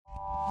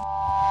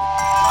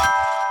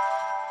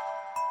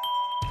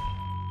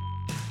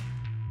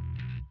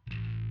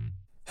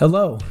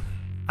Hello,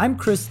 I'm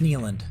Chris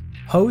Nealand,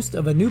 host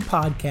of a new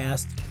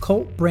podcast,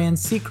 Cult Brand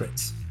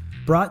Secrets,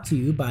 brought to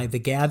you by The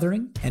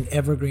Gathering and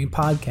Evergreen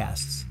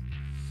Podcasts.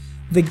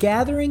 The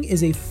Gathering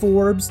is a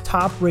Forbes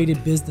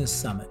top-rated business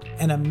summit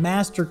and a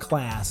master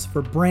class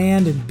for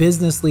brand and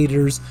business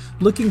leaders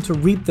looking to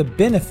reap the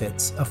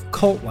benefits of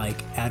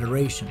cult-like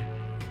adoration.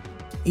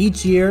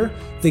 Each year,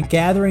 The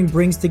Gathering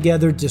brings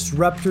together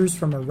disruptors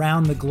from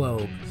around the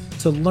globe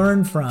to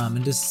learn from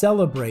and to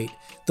celebrate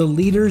the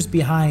leaders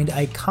behind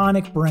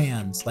iconic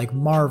brands like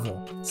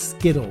Marvel,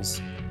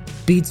 Skittles,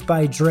 Beats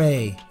by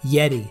Dre,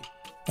 Yeti,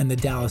 and the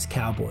Dallas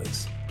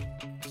Cowboys.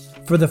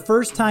 For the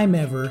first time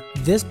ever,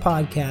 this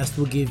podcast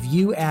will give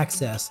you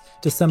access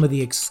to some of the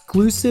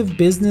exclusive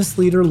business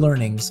leader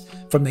learnings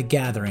from The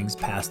Gathering's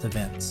past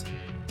events.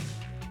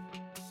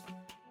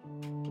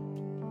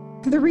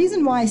 The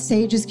reason why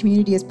Sage's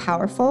community is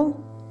powerful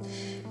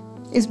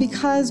is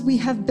because we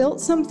have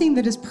built something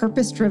that is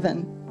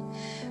purpose-driven,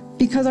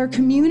 because our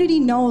community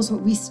knows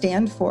what we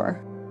stand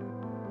for.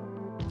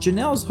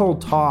 Janelle's whole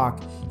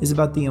talk is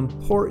about the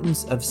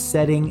importance of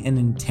setting an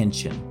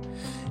intention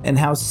and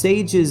how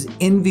Sage's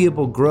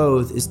enviable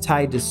growth is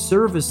tied to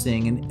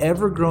servicing an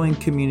ever-growing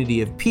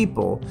community of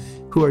people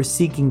who are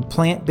seeking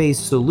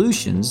plant-based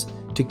solutions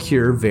to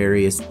cure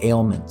various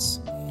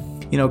ailments.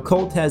 You know,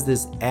 Cult has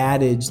this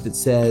adage that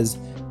says,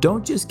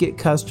 don't just get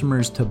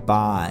customers to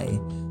buy,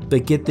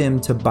 but get them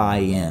to buy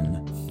in.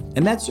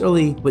 And that's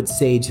really what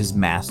Sage has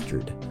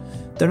mastered.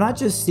 They're not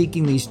just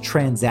seeking these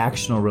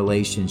transactional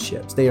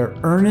relationships. They are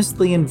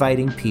earnestly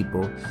inviting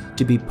people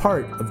to be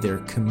part of their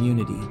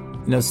community.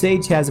 You know,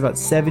 Sage has about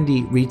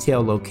 70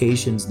 retail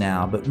locations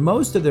now, but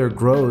most of their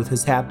growth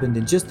has happened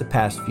in just the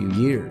past few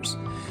years.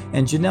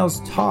 And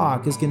Janelle's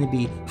talk is going to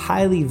be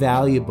highly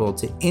valuable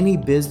to any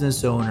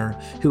business owner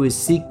who is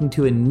seeking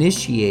to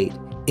initiate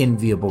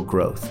enviable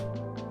growth.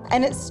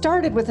 And it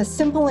started with a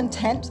simple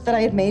intent that I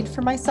had made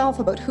for myself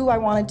about who I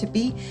wanted to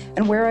be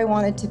and where I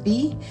wanted to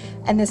be.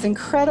 And this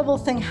incredible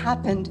thing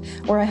happened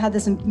where I had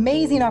this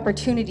amazing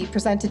opportunity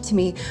presented to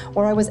me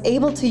where I was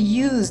able to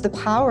use the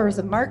powers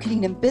of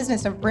marketing and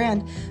business and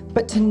brand,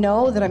 but to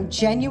know that I'm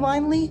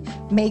genuinely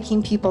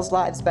making people's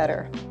lives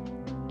better.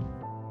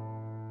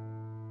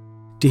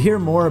 To hear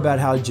more about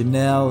how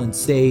Janelle and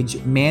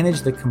Sage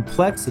manage the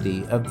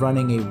complexity of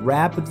running a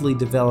rapidly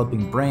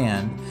developing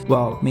brand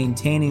while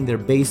maintaining their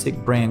basic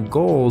brand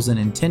goals and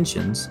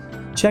intentions,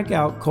 check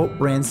out Cult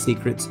Brand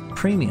Secrets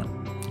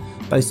Premium.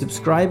 By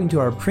subscribing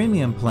to our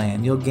premium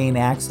plan, you'll gain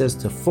access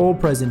to full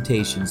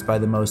presentations by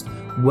the most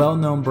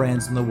well-known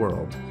brands in the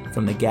world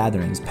from The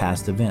Gathering's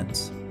past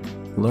events.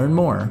 Learn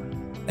more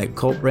at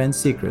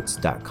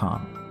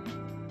cultbrandsecrets.com.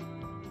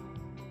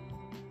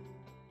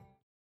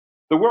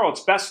 The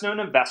world's best-known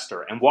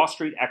investor and Wall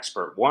Street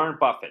expert Warren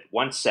Buffett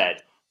once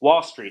said,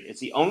 "Wall Street is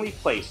the only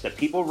place that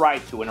people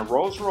ride to in a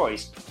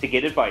Rolls-Royce to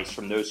get advice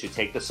from those who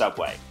take the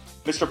subway."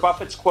 Mr.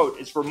 Buffett's quote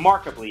is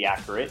remarkably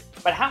accurate,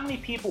 but how many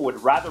people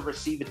would rather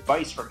receive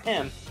advice from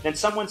him than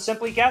someone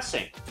simply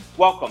guessing?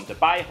 Welcome to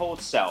Buy,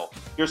 Hold, Sell,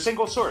 your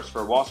single source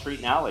for Wall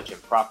Street knowledge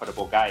and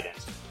profitable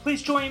guidance.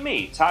 Please join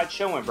me, Todd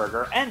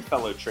Schoenberger, and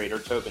fellow trader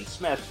Tobin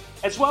Smith,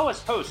 as well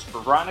as host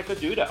Veronica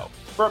Dudo,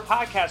 for a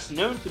podcast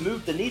known to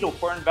move the needle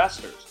for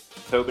investors.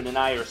 Tobin and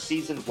I are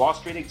seasoned Wall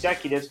Street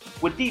executives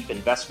with deep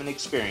investment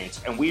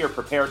experience, and we are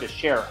prepared to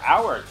share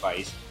our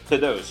advice to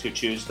those who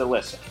choose to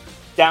listen.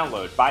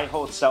 Download Buy,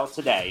 Hold, Sell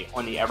today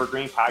on the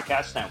Evergreen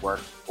Podcast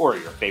Network or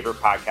your favorite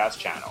podcast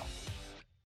channel.